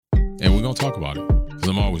And we're going to talk about it because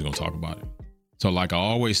I'm always going to talk about it. So like I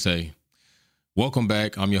always say, welcome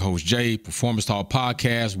back. I'm your host, Jay, Performance Talk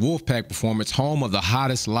Podcast, Wolfpack Performance, home of the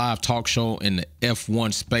hottest live talk show in the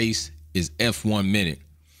F1 space is F1 Minute.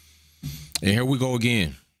 And here we go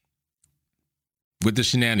again with the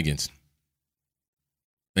shenanigans.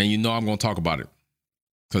 And you know I'm going to talk about it.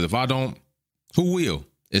 Because if I don't, who will?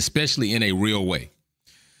 Especially in a real way.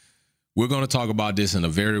 We're going to talk about this in a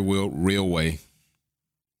very real way.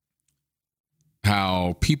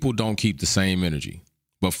 How people don't keep the same energy.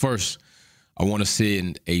 But first, I want to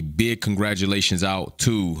send a big congratulations out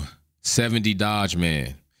to 70 Dodge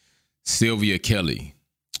Man, Sylvia Kelly.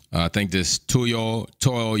 I think this Toyo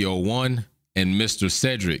 1 and Mr.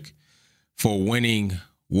 Cedric for winning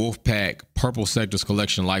Wolfpack Purple Sectors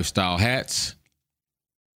Collection Lifestyle hats.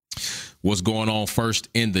 What's going on first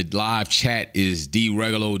in the live chat is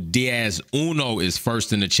D-Regulo Diaz Uno is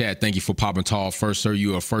first in the chat. Thank you for popping tall first, sir.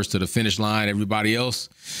 You are first to the finish line. Everybody else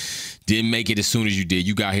didn't make it as soon as you did.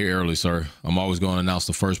 You got here early, sir. I'm always going to announce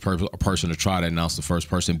the first person to try to announce the first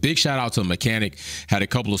person. Big shout out to the mechanic. Had a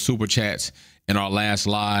couple of super chats in our last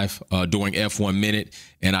live during F1 Minute.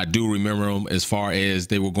 And I do remember them as far as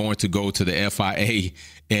they were going to go to the FIA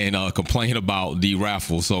and complain about the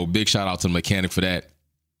raffle. So big shout out to the mechanic for that.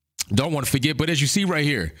 Don't want to forget, but as you see right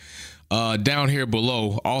here, down here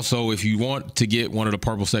below, also, if you want to get one of the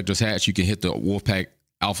Purple Sectors hats, you can hit the Wolfpack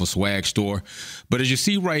Alpha Swag store. But as you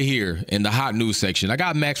see right here in the hot news section, I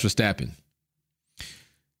got Max Verstappen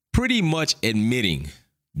pretty much admitting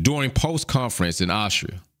during post-conference in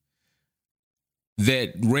Austria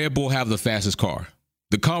that Red Bull have the fastest car.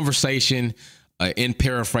 The conversation, in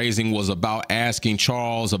paraphrasing, was about asking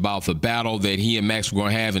Charles about the battle that he and Max were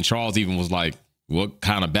going to have, and Charles even was like, what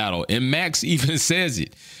kind of battle? And Max even says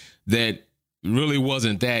it, that really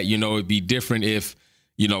wasn't that. You know, it'd be different if,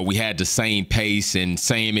 you know, we had the same pace and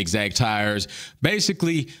same exact tires.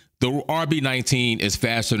 Basically, the RB19 is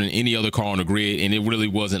faster than any other car on the grid, and it really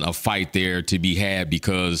wasn't a fight there to be had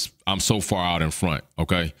because I'm so far out in front,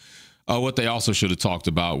 okay? What they also should have talked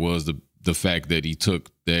about was the fact that he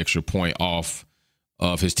took the extra point off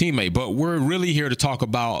of his teammate. But we're really here to talk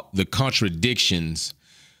about the contradictions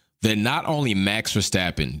that not only Max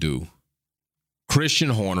Verstappen do,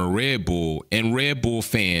 Christian Horner, Red Bull, and Red Bull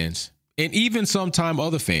fans, and even sometime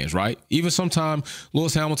other fans, right? Even sometime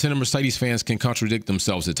Lewis Hamilton and Mercedes fans can contradict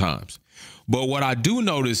themselves at times. But what I do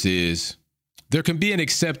notice is there can be an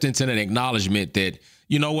acceptance and an acknowledgement that,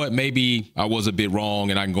 you know what, maybe I was a bit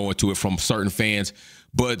wrong and I can go into it from certain fans.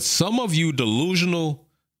 But some of you delusional,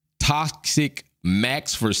 toxic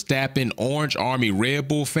Max Verstappen, Orange Army, Red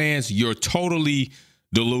Bull fans, you're totally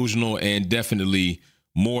delusional and definitely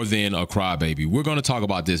more than a crybaby. We're going to talk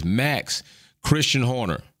about this. Max, Christian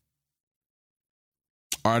Horner,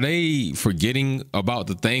 are they forgetting about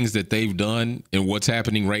the things that they've done and what's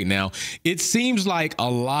happening right now? It seems like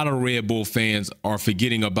a lot of Red Bull fans are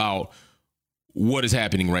forgetting about what is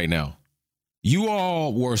happening right now. You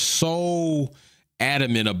all were so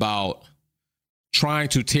adamant about trying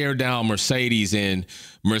to tear down Mercedes and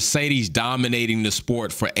Mercedes dominating the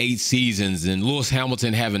sport for 8 seasons and Lewis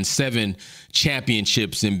Hamilton having 7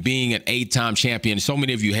 championships and being an 8-time champion. So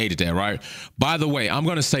many of you hated that, right? By the way, I'm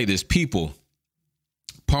going to say this, people,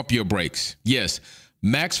 pump your brakes. Yes,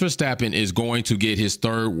 Max Verstappen is going to get his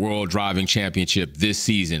 3rd World Driving Championship this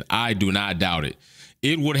season. I do not doubt it.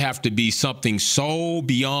 It would have to be something so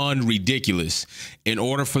beyond ridiculous in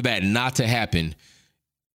order for that not to happen.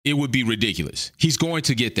 It would be ridiculous. He's going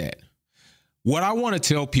to get that. What I want to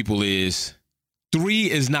tell people is 3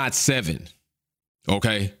 is not 7.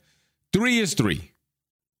 Okay? 3 is 3.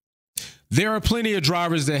 There are plenty of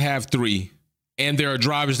drivers that have 3, and there are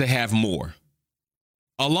drivers that have more.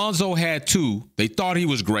 Alonso had 2. They thought he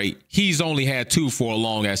was great. He's only had 2 for a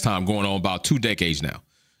long ass time, going on about 2 decades now.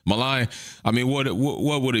 Am I lying? I mean, what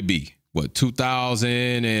would it be? What,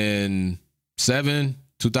 2007?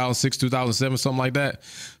 2006, 2007, something like that.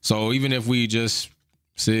 So even if we just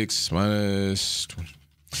 6 minus 20.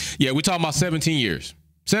 Yeah, we're talking about 17 years.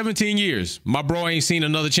 17 years. My bro ain't seen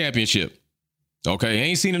another championship. Okay,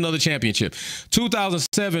 ain't seen another championship.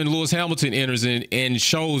 2007, Lewis Hamilton enters in and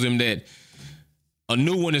shows him that a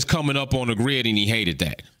new one is coming up on the grid, and he hated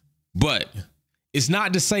that. But it's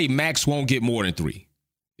not to say Max won't get more than 3.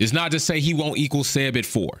 It's not to say he won't equal Seb at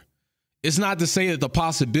 4. It's not to say that the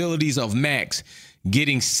possibilities of Max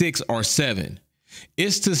getting 6 or 7.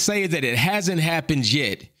 It's to say that it hasn't happened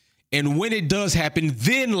yet. And when it does happen,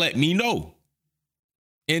 then let me know.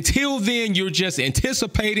 Until then, you're just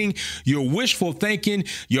anticipating, you're wishful thinking,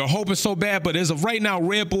 you're hoping so bad. But as of right now,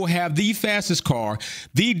 Red Bull have the fastest car,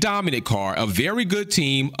 the dominant car, a very good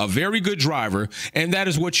team, a very good driver, and that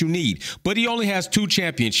is what you need. But he only has 2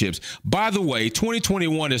 championships. By the way,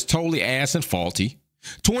 2021 is totally ass and faulty.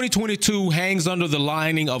 2022 hangs under the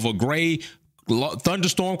lining of a gray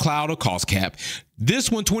thunderstorm cloud or cost cap.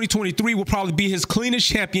 This one, 2023, will probably be his cleanest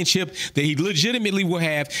championship that he legitimately will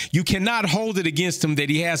have. You cannot hold it against him that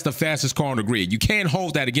he has the fastest car on the grid. You can't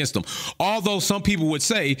hold that against him. Although some people would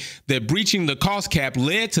say that breaching the cost cap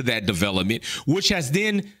led to that development, which has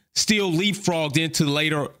then still leapfrogged into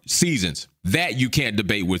later seasons. That you can't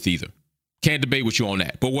debate with either. Can't debate with you on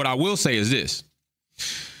that. But what I will say is this.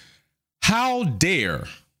 How dare,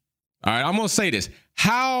 all right, I'm going to say this.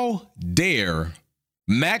 How dare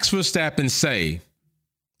Max Verstappen say,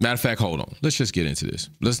 matter of fact, hold on. Let's just get into this.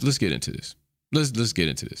 Let's get into this. Let's get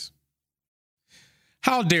into this.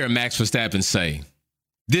 How dare Max Verstappen say,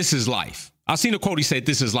 this is life? I seen a quote. He said,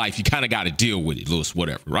 this is life. You kind of got to deal with it, Lewis,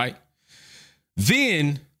 whatever, right?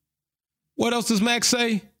 Then what else does Max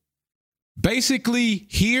say? Basically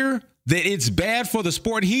here that it's bad for the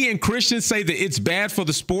sport. He and Christian say that it's bad for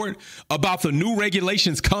the sport about the new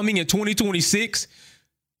regulations coming in 2026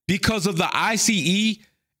 because of the ICE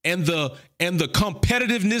and the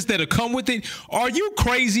competitiveness that'll come with it. Are you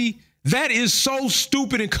crazy? That is so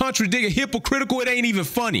stupid and contradictory, hypocritical. It ain't even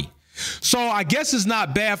funny. So I guess it's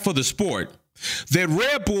not bad for the sport that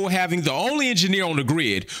Red Bull, having the only engineer on the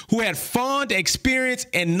grid who had fond experience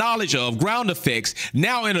and knowledge of ground effects,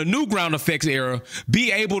 now in a new ground effects era,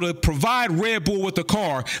 be able to provide Red Bull with a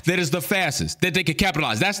car that is the fastest, that they can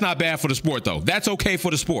capitalize. That's not bad for the sport, though. That's okay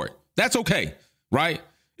for the sport. That's okay, right?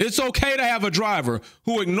 It's okay to have a driver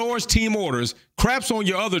who ignores team orders, craps on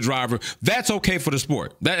your other driver. That's okay for the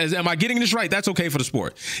sport. Am I getting this right? That's okay for the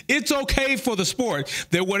sport. It's okay for the sport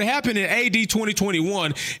that what happened in AD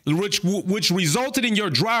 2021, which resulted in your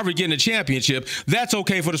driver getting a championship, that's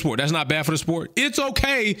okay for the sport. That's not bad for the sport. It's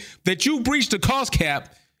okay that you breached the cost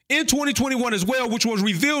cap in 2021 as well, which was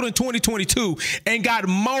revealed in 2022 and got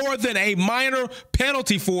more than a minor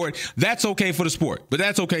penalty for it. That's okay for the sport, but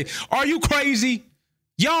that's okay. Are you crazy?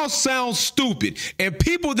 Y'all sound stupid, and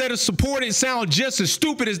people that are supporting sound just as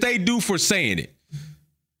stupid as they do for saying it.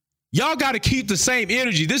 Y'all got to keep the same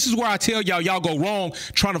energy. This is where I tell y'all go wrong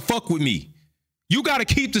trying to fuck with me. You got to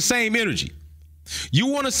keep the same energy. You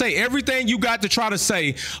want to say everything you got to try to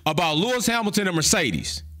say about Lewis Hamilton and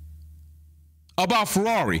Mercedes, about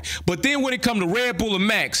Ferrari, but then when it comes to Red Bull and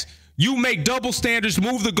Max, you make double standards,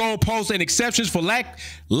 move the goalposts, and exceptions for lack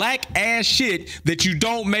ass shit that you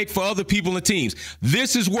don't make for other people and teams.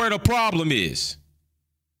 This is where the problem is.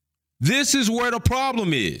 This is where the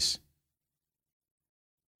problem is.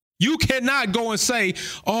 You cannot go and say,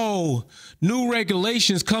 oh, new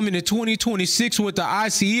regulations coming in 2026 with the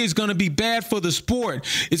ICE is going to be bad for the sport.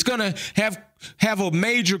 It's going to have a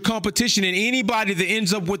major competition, and anybody that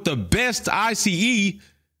ends up with the best ICE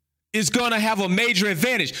is going to have a major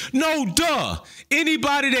advantage. No, duh.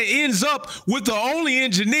 Anybody that ends up with the only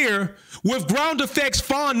engineer with ground effects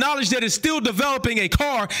fond knowledge that is still developing a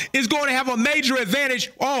car is going to have a major advantage.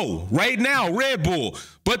 Oh, right now, Red Bull.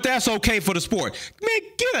 But that's okay for the sport. Man,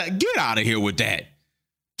 get out of here with that.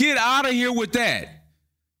 Get out of here with that.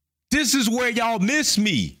 This is where y'all miss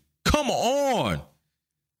me. Come on.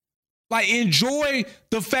 Like, enjoy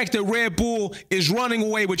the fact that Red Bull is running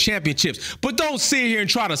away with championships. But don't sit here and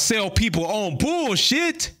try to sell people on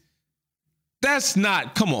bullshit. That's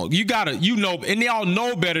not, come on. You gotta, and y'all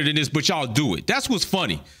know better than this, but y'all do it. That's what's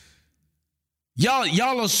funny. Y'all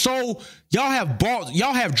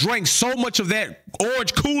have drank so much of that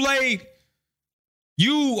orange Kool-Aid.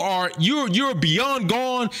 You're beyond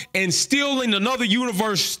gone and still in another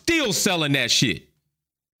universe, still selling that shit.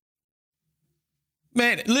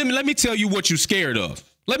 Man, let me tell you what you're scared of.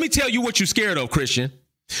 Let me tell you what you're scared of, Christian.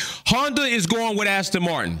 Honda is going with Aston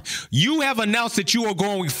Martin. You have announced that you are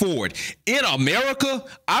going forward. In America,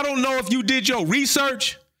 I don't know if you did your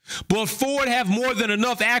research, but Ford have more than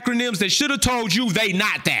enough acronyms that should have told you they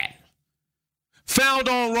not that. Found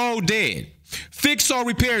on road dead. Fix or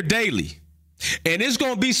repair daily. And it's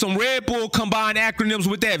going to be some Red Bull combined acronyms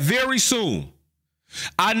with that very soon.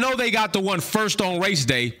 I know they got the one first on race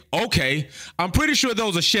day. Okay. I'm pretty sure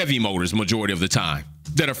those are Chevy motors majority of the time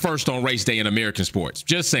that are first on race day in American sports.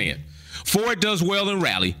 Just saying. Ford does well in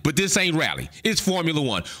rally, but this ain't rally. It's Formula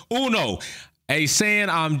One. Uno, a saying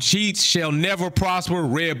I'm cheats shall never prosper.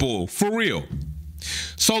 Red Bull. For real.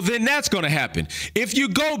 So then that's going to happen. If you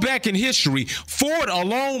go back in history, Ford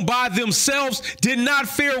alone by themselves did not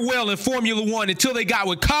fare well in Formula One until they got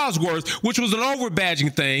with Cosworth, which was an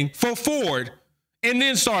overbadging thing for Ford and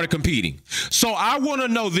then started competing. So I want to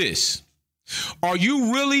know this. Are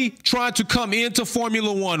you really trying to come into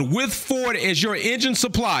Formula One with Ford as your engine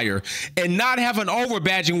supplier and not have an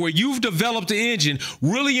overbadging where you've developed the engine,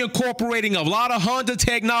 really incorporating a lot of Honda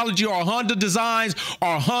technology or Honda designs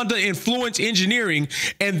or Honda influence engineering,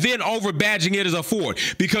 and then overbadging it as a Ford?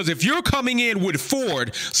 Because if you're coming in with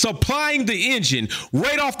Ford supplying the engine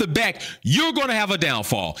right off the back, you're going to have a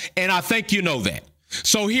downfall. And I think you know that.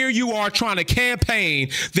 So here you are trying to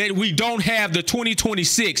campaign that we don't have the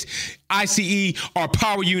 2026 ICE or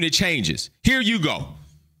power unit changes. Here you go.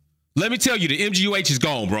 Let me tell you, the MGUH is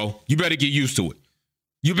gone, bro. You better get used to it.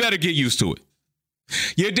 You better get used to it.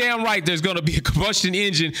 You're damn right there's going to be a combustion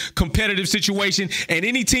engine competitive situation, and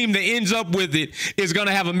any team that ends up with it is going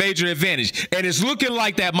to have a major advantage. And it's looking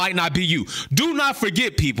like that might not be you. Do not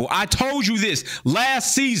forget, people, I told you this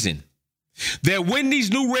last season, that when these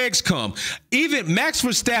new regs come, even Max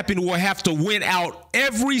Verstappen will have to win out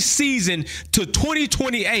every season to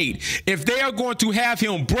 2028 if they are going to have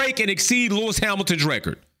him break and exceed Lewis Hamilton's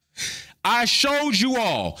record. I showed you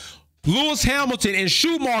all. Lewis Hamilton and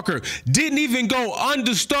Schumacher didn't even go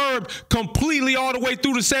undisturbed completely all the way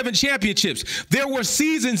through the 7 championships. There were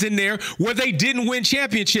seasons in there where they didn't win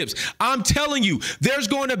championships. I'm telling you, there's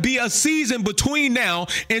going to be a season between now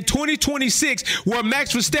and 2026 where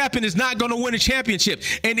Max Verstappen is not going to win a championship.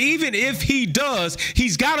 And even if he does,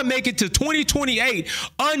 he's got to make it to 2028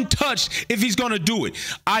 untouched if he's going to do it.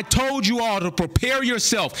 I told you all to prepare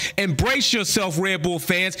yourself, embrace yourself, Red Bull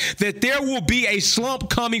fans, that there will be a slump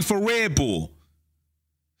coming for Red Bull.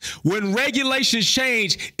 When regulations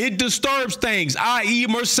change, it disturbs things, i.e.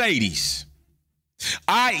 Mercedes,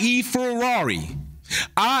 i.e. Ferrari,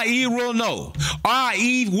 i.e. Renault,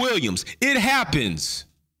 i.e. Williams. It happens.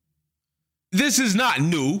 This is not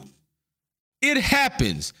new. It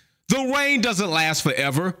happens. The reign doesn't last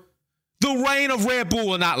forever. The reign of Red Bull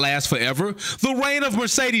will not last forever. The reign of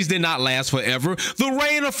Mercedes did not last forever. The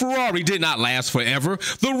reign of Ferrari did not last forever.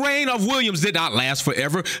 The reign of Williams did not last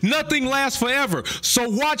forever. Nothing lasts forever. So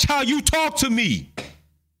watch how you talk to me.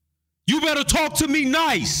 You better talk to me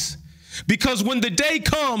nice. Because when the day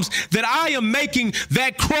comes that I am making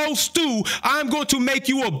that crow stew, I'm going to make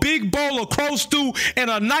you a big bowl of crow stew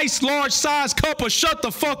and a nice large size cup of shut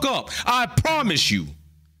the fuck up. I promise you.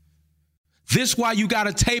 This why you got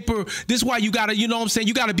to taper. This why you got to, you know what I'm saying?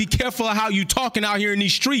 You got to be careful of how you talking out here in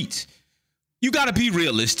these streets. You got to be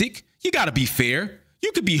realistic. You got to be fair.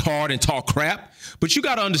 You could be hard and talk crap, but you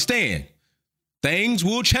got to understand things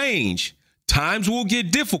will change. Times will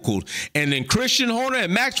get difficult. And then Christian Horner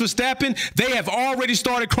and Max Verstappen, they have already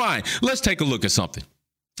started crying. Let's take a look at something.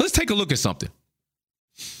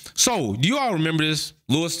 So do you all remember this?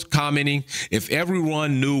 Lewis commenting, if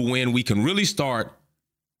everyone knew when we can really start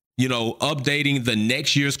updating the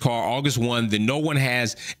next year's car, August 1, then no one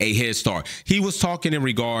has a head start. He was talking in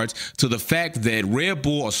regards to the fact that Red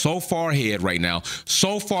Bull are so far ahead right now,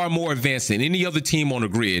 so far more advanced than any other team on the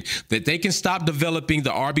grid, that they can stop developing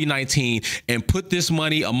the RB19 and put this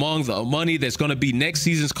money among the money that's going to be next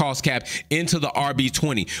season's cost cap into the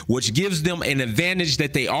RB20, which gives them an advantage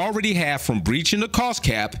that they already have from breaching the cost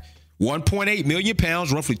cap. 1.8 million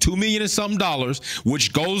pounds, roughly $2 million and something dollars,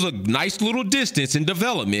 which goes a nice little distance in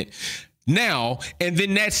development now. And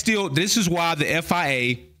then this is why the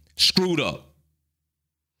FIA screwed up.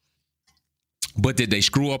 But did they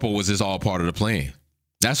screw up, or was this all part of the plan?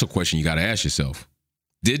 That's a question you got to ask yourself.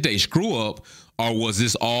 Did they screw up, or was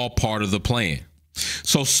this all part of the plan?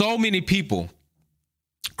 So many people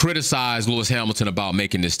criticized Lewis Hamilton about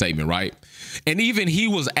making this statement, right? And even he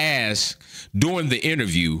was asked during the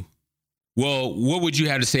interview, well, what would you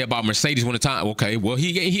have to say about Mercedes when the time? Okay, well,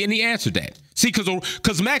 he answered that. See,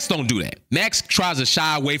 because Max don't do that. Max tries to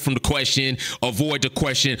shy away from the question, avoid the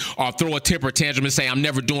question, or throw a temper tantrum and say, I'm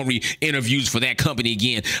never doing interviews for that company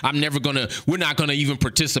again. We're not going to even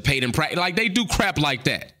participate in practice. Like, they do crap like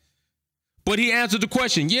that. But he answered the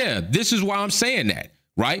question. Yeah, this is why I'm saying that.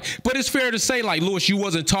 Right. But it's fair to say, like, Lewis, you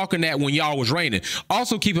wasn't talking that when y'all was raining.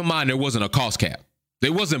 Also, keep in mind, there wasn't a cost cap. They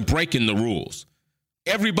wasn't breaking the rules.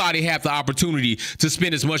 Everybody had the opportunity to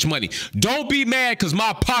spend as much money. Don't be mad because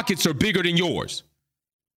my pockets are bigger than yours.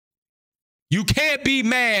 You can't be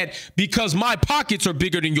mad because my pockets are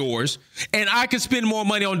bigger than yours and I can spend more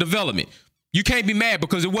money on development. You can't be mad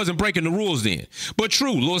because it wasn't breaking the rules then. But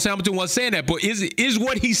true, Lewis Hamilton wasn't saying that. But is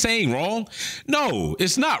what he's saying wrong? No,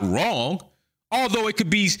 it's not wrong. Although it could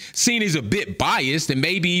be seen as a bit biased and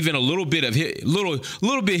maybe even a little bit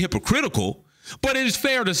hypocritical. But it is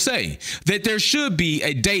fair to say that there should be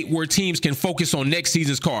a date where teams can focus on next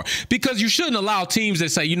season's car, because you shouldn't allow teams that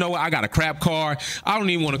say, you know what, I got a crap car, I don't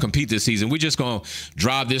even want to compete this season, we're just going to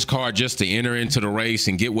drive this car just to enter into the race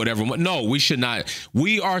and get whatever. No, we should not.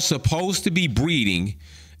 We are supposed to be breeding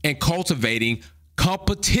and cultivating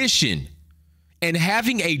competition, and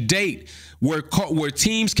having a date where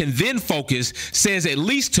teams can then focus says at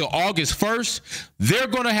least till August 1st, they're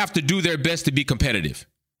going to have to do their best to be competitive.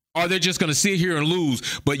 Or they're just going to sit here and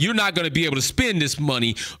lose, but you're not going to be able to spend this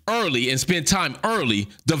money early and spend time early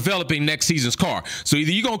developing next season's car. So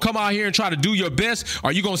either you're going to come out here and try to do your best,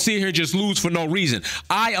 or you're going to sit here and just lose for no reason.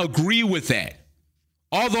 I agree with that.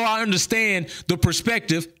 Although I understand the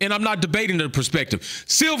perspective, and I'm not debating the perspective.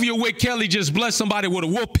 Sylvia Witt Kelly just blessed somebody with a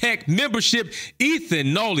Wolfpack membership.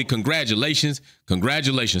 Ethan Nolly, congratulations.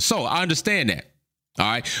 Congratulations. So I understand that.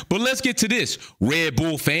 All right. But let's get to this, Red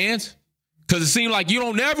Bull fans. Because it seems like you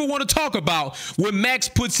don't ever want to talk about when Max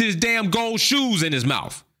puts his damn gold shoes in his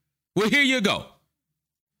mouth. Well, here you go.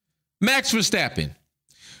 Max Verstappen.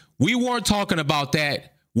 We weren't talking about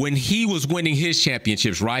that when he was winning his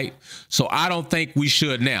championships, right? So I don't think we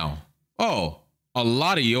should now. Oh, a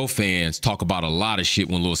lot of your fans talk about a lot of shit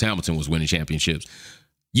when Lewis Hamilton was winning championships.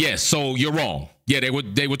 Yes, so you're wrong. Yeah, they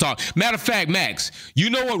would talk. Matter of fact, Max, you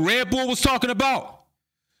know what Red Bull was talking about?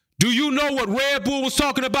 Do you know what Red Bull was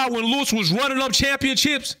talking about when Lewis was running up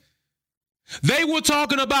championships? They were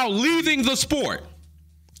talking about leaving the sport.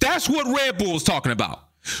 That's what Red Bull was talking about.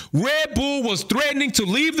 Red Bull was threatening to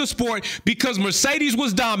leave the sport because Mercedes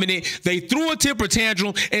was dominant. They threw a temper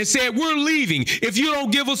tantrum and said, we're leaving if you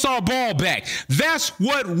don't give us our ball back. That's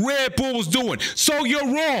what Red Bull was doing. So you're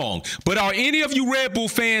wrong. But are any of you Red Bull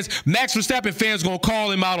fans, Max Verstappen fans, going to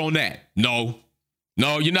call him out on that? No.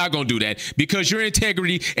 No, you're not going to do that, because your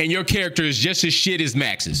integrity and your character is just as shit as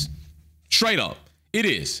Max's. Straight up. It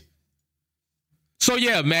is. So,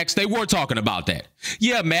 yeah, Max, they were talking about that.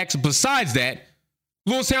 Yeah, Max, besides that,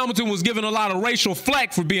 Lewis Hamilton was given a lot of racial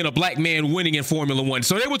flack for being a black man winning in Formula One.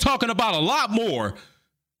 So they were talking about a lot more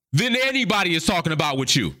than anybody is talking about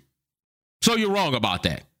with you. So you're wrong about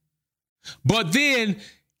that. But then,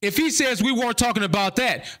 if he says we weren't talking about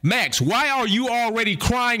that, Max, why are you already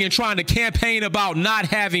crying and trying to campaign about not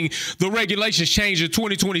having the regulations change in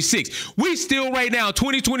 2026? We still right now,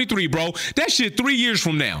 2023, bro. That shit 3 years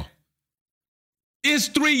from now. It's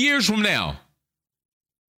 3 years from now.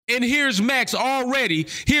 And here's Max already,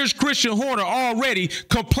 here's Christian Horner already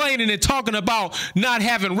complaining and talking about not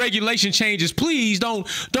having regulation changes. Please don't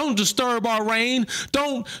disturb our reign.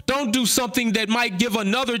 Don't do something that might give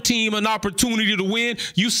another team an opportunity to win.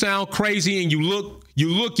 You sound crazy and you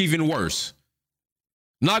look even worse.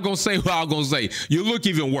 Not going to say what I'm going to say. You look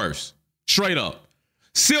even worse. Straight up.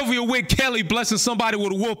 Sylvia Witt Kelly blessing somebody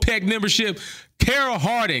with a Wolfpack membership. Carol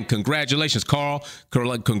Harding. Congratulations, Carl.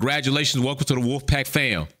 Congratulations. Welcome to the Wolfpack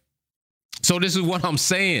fam. So this is what I'm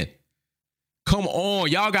saying. Come on.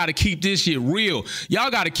 Y'all got to keep this shit real. Y'all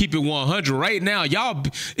got to keep it 100 right now. Y'all,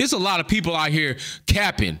 it's a lot of people out here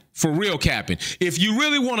capping, for real capping. If you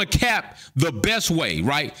really want to cap the best way,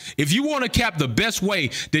 right? If you want to cap the best way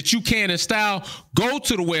that you can in style, go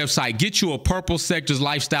to the website, get you a Purple Sectors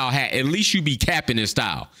lifestyle hat. At least you be capping in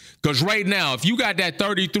style. Because right now, if you got that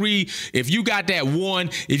 33, if you got that 1,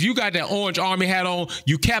 if you got that orange army hat on,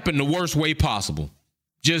 you capping the worst way possible.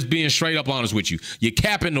 Just being straight up honest with you. You're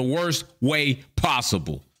capping the worst way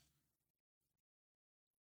possible.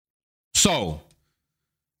 So,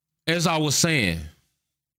 as I was saying,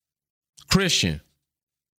 Christian,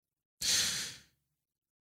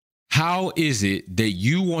 how is it that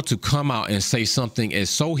you want to come out and say something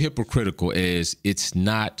as so hypocritical as it's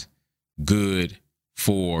not good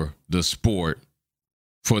for the sport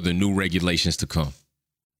for the new regulations to come?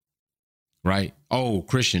 Right? Oh,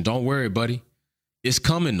 Christian, don't worry, buddy. It's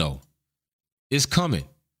coming, though. It's coming.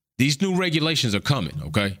 These new regulations are coming,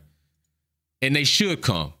 okay? And they should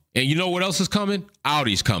come. And you know what else is coming?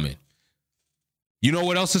 Audi's coming. You know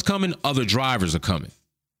what else is coming? Other drivers are coming.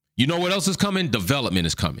 You know what else is coming? Development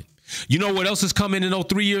is coming. You know what else is coming in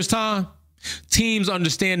 3 years' time? Teams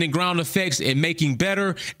understanding ground effects and making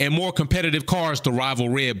better and more competitive cars to rival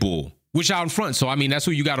Red Bull, which out in front. So, I mean, that's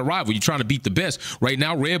who you got to rival. You're trying to beat the best. Right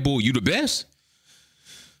now, Red Bull, you the best.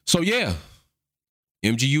 So, yeah.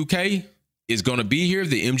 MGUK is going to be here.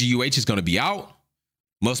 The MGUH is going to be out.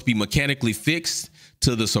 Must be mechanically fixed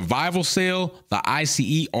to the survival cell, the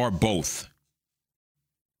ICE, or both.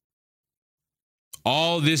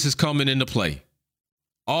 All this is coming into play.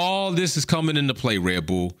 All this is coming into play, Red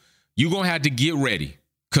Bull. You're going to have to get ready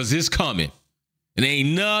because it's coming. And there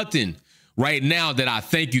ain't nothing right now that I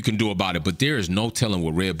think you can do about it. But there is no telling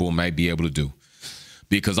what Red Bull might be able to do.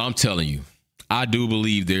 Because I'm telling you, I do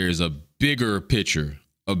believe there is a bigger picture,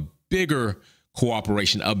 a bigger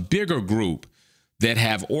cooperation, a bigger group that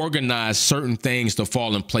have organized certain things to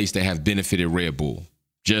fall in place that have benefited Red Bull.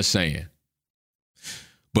 Just saying.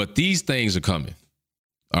 But these things are coming.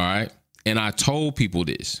 All right. And I told people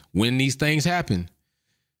this. When these things happen,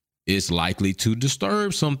 it's likely to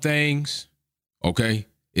disturb some things. Okay.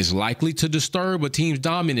 It's likely to disturb a team's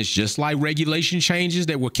dominance, just like regulation changes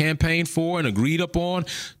that were campaigned for and agreed upon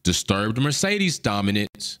disturbed Mercedes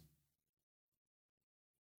dominance.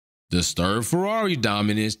 Disturb Ferrari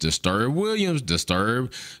dominance, disturb Williams,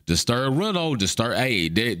 disturb Renault, hey,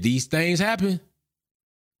 these things happen.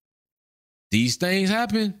 These things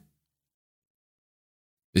happen.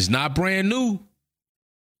 It's not brand new.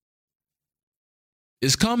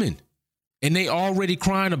 It's coming. And they already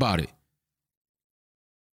crying about it.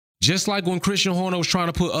 Just like when Christian Horner was trying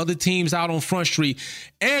to put other teams out on Front Street.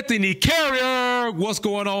 Anthony Carrier, what's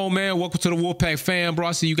going on, man? Welcome to the Wolfpack fam, bro.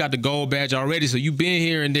 I see you got the gold badge already, so you've been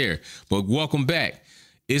here and there. But welcome back.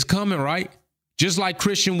 It's coming, right? Just like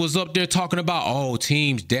Christian was up there talking about, oh,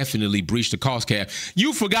 teams definitely breached the cost cap.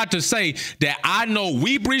 You forgot to say that I know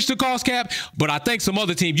we breached the cost cap, but I think some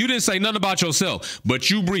other team, you didn't say nothing about yourself,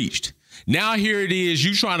 but you breached. Now here it is,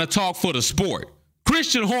 you trying to talk for the sport.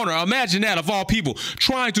 Christian Horner, imagine that, of all people,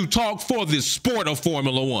 trying to talk for the sport of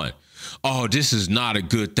Formula One. Oh, this is not a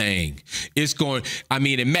good thing. It's going,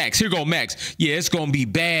 and Max, here go Max. Yeah, it's going to be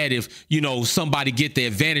bad if, somebody get the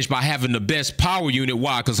advantage by having the best power unit.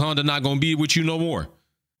 Why? Because Honda not going to be with you no more.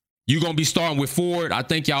 You're going to be starting with Ford. I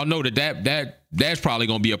think y'all know that's probably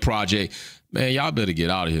going to be a project. Man, y'all better get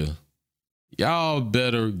out of here. Y'all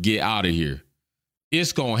better get out of here.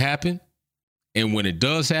 It's going to happen. And when it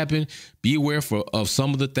does happen, be aware of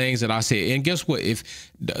some of the things that I said. And guess what?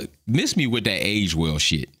 Miss me with that age well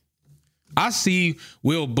shit. I see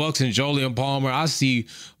Will Bucks and Jolyon Palmer. I see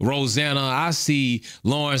Rosanna. I see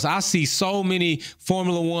Lawrence. I see so many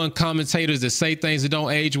Formula One commentators that say things that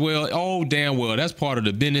don't age well. Oh, damn well. That's part of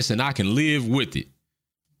the business, and I can live with it.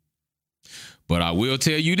 But I will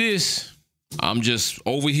tell you this. I'm just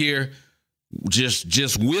over here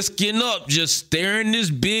just whisking up, just stirring this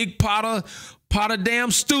big pot of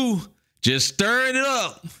damn stew, just stirring it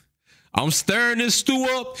up. I'm stirring this stew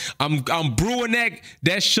up. I'm brewing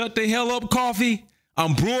that shut the hell up coffee.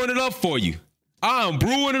 I'm brewing it up for you. I'm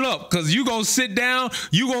brewing it up because you going to sit down.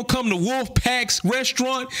 You going to come to Wolfpack's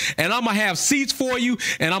restaurant and I'm going to have seats for you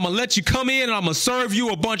and I'm going to let you come in and I'm going to serve you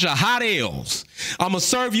a bunch of hot ales. I'm going to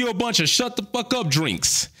serve you a bunch of shut the fuck up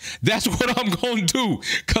drinks. That's what I'm going to do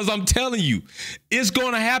because I'm telling you, it's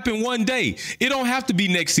going to happen one day. It don't have to be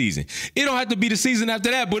next season. It don't have to be the season after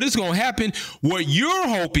that, but it's going to happen. What you're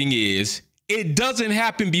hoping is it doesn't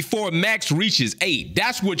happen before Max reaches 8.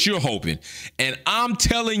 That's what you're hoping. And I'm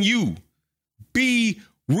telling you, be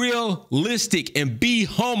realistic and be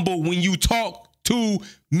humble when you talk to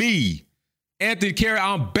me. Anthony Carey,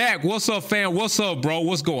 I'm back. What's up, fam? What's up, bro?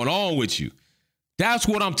 What's going on with you? That's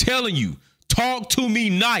what I'm telling you. Talk to me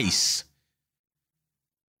nice.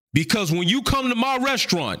 Because when you come to my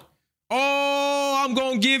restaurant, I'm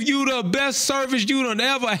going to give you the best service you done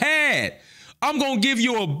ever had. I'm going to give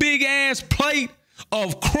you a big-ass plate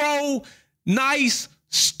of crow, nice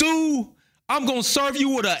stew. I'm going to serve you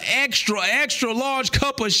with an extra large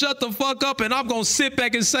cup of shut the fuck up, and I'm going to sit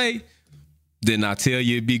back and say, didn't I tell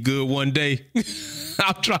you it'd be good one day?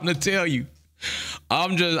 I'm trying to tell you.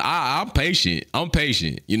 I'm patient. I'm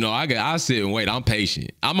patient. I sit and wait. I'm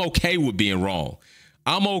patient. I'm okay with being wrong.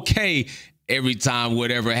 I'm okay every time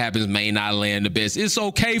whatever happens may not land the best. It's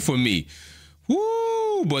okay for me.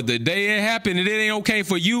 Woo, but the day it happened and it ain't okay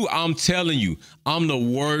for you, I'm telling you, I'm the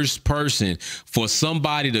worst person for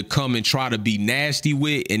somebody to come and try to be nasty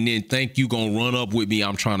with and then think you gonna run up with me.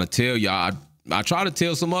 I'm trying to tell y'all. I try to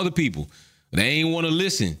tell some other people. They ain't want to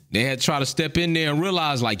listen. They had to try to step in there and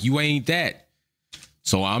realize like you ain't that.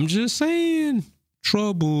 So I'm just saying,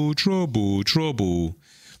 trouble.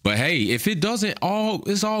 But hey, if it doesn't,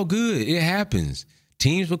 it's all good. It happens.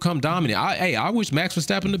 Teams become dominant. I wish Max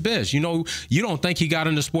Verstappen the best. You don't think he got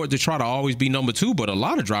in the sport to try to always be number 2, but a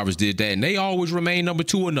lot of drivers did that, and they always remain number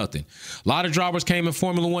 2 or nothing. A lot of drivers came in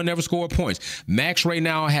Formula One, never scored points. Max right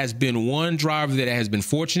now has been one driver that has been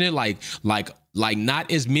fortunate, like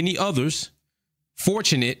not as many others,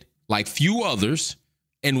 fortunate like few others,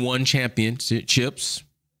 and won championships.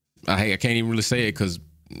 I can't even really say it because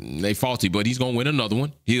they faulty, but he's going to win another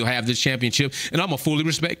one. He'll have this championship, and I'm going to fully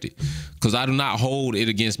respect it because I do not hold it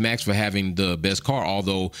against Max for having the best car,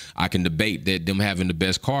 although I can debate that them having the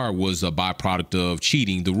best car was a byproduct of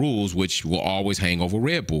cheating the rules, which will always hang over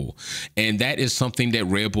Red Bull. And that is something that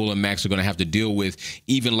Red Bull and Max are going to have to deal with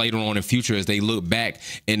even later on in future as they look back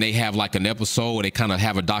and they have like an episode, they kind of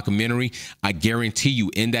have a documentary. I guarantee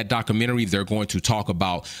you in that documentary, they're going to talk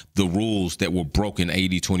about the rules that were broken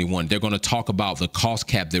 80-21. They're going to talk about the cost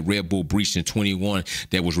cap that Red Bull breached in 21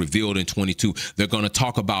 that was revealed in 22. They're going to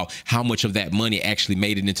talk about how much of that money actually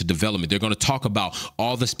made it into development. They're going to talk about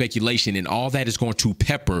all the speculation, and all that is going to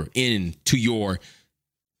pepper into your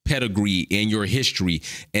pedigree and your history,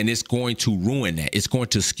 and it's going to ruin that. It's going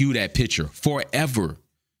to skew that picture forever.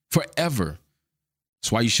 That's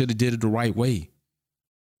why you should have did it the right way.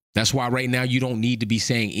 That's why right now you don't need to be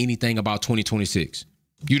saying anything about 2026.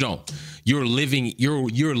 You don't. You're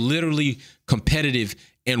literally competitive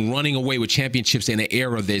and running away with championships in an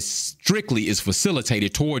era that strictly is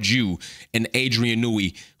facilitated towards you and Adrian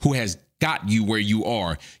Newey, who has got you where you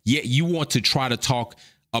are. Yet you want to try to talk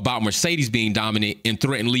about Mercedes being dominant and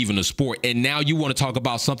threaten leaving the sport. And now you want to talk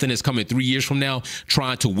about something that's coming 3 years from now,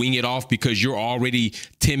 trying to wing it off because you're already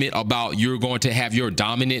timid about you're going to have your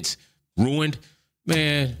dominance ruined.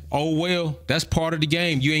 Man, oh, well, that's part of the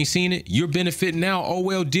game. You ain't seen it. You're benefiting now. Oh,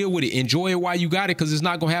 well, deal with it. Enjoy it while you got it because it's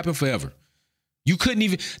not going to happen forever. You couldn't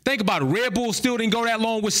even think about it. Red Bull still didn't go that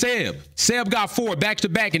long with Seb. Seb got 4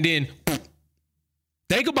 back-to-back, and then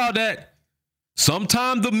think about that.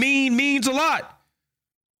 Sometimes the mean means a lot.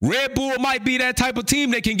 Red Bull might be that type of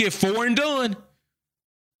team that can get 4 and done.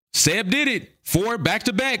 Seb did it. 4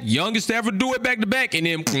 back-to-back. Youngest to ever do it back-to-back, and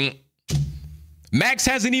then Max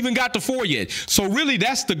hasn't even got to 4 yet. So really,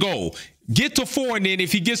 that's the goal. Get to 4, and then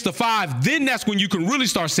if he gets to 5, then that's when you can really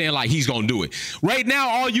start saying, like, he's going to do it. Right now,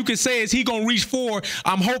 all you can say is he going to reach 4.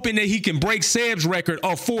 I'm hoping that he can break Seb's record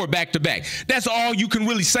of 4 back-to-back. That's all you can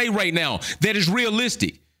really say right now that is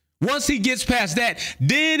realistic. Once he gets past that,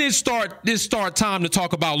 then it's start time to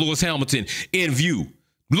talk about Lewis Hamilton in view.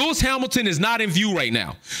 Lewis Hamilton is not in view right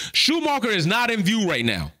now. Schumacher is not in view right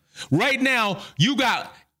now. Right now, you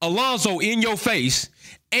got Alonso in your face,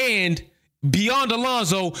 and beyond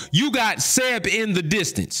Alonso, you got Seb in the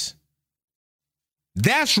distance.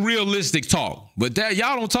 That's realistic talk. But that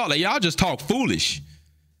y'all don't talk like y'all just talk foolish.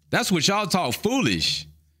 That's what y'all talk foolish.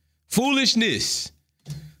 Foolishness.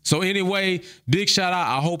 So anyway, big shout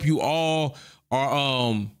out. I hope you all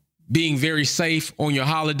are being very safe on your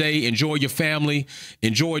holiday. Enjoy your family.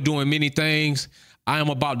 Enjoy doing many things. I am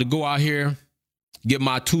about to go out here, get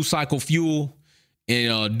my 2-cycle fuel,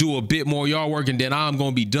 and do a bit more yard work, and then I'm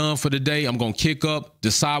going to be done for the day. I'm going to kick up,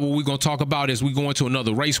 decide what we're going to talk about as we go into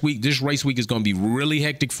another race week. This race week is going to be really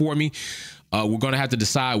hectic for me. We're going to have to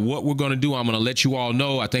decide what we're going to do. I'm going to let you all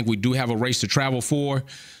know. I think we do have a race to travel for.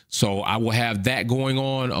 So I will have that going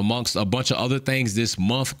on amongst a bunch of other things this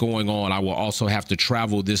month going on. I will also have to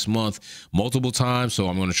travel this month multiple times. So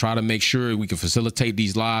I'm going to try to make sure we can facilitate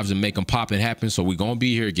these lives and make them pop and happen. So we're going to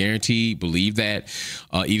be here, guaranteed. Believe that.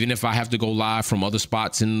 Even if I have to go live from other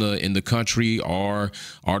spots in the country or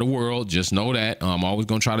the world, just know that I'm always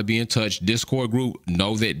going to try to be in touch. Discord group,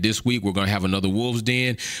 know that this week we're going to have another Wolves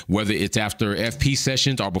Den, whether it's after FP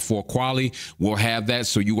sessions or before quali, we'll have that.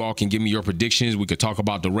 So you all can give me your predictions. We could talk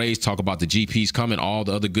about the race, talk about the GPs coming, all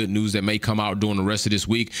the other good news that may come out during the rest of this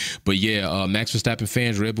week. But yeah, Max Verstappen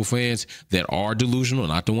fans, Red Bull fans that are delusional,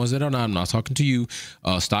 not the ones that are not. I'm not talking to you.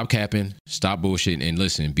 Stop capping, stop bullshitting, and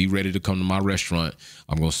listen, be ready to come to my restaurant.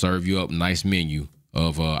 I'm going to serve you up a nice menu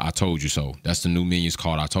of I Told You So. That's the new menu. It's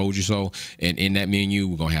called I Told You So. And in that menu,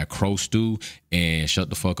 we're going to have crow stew and shut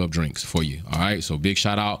the fuck up drinks for you. All right. So big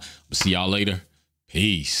shout out. See y'all later.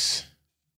 Peace.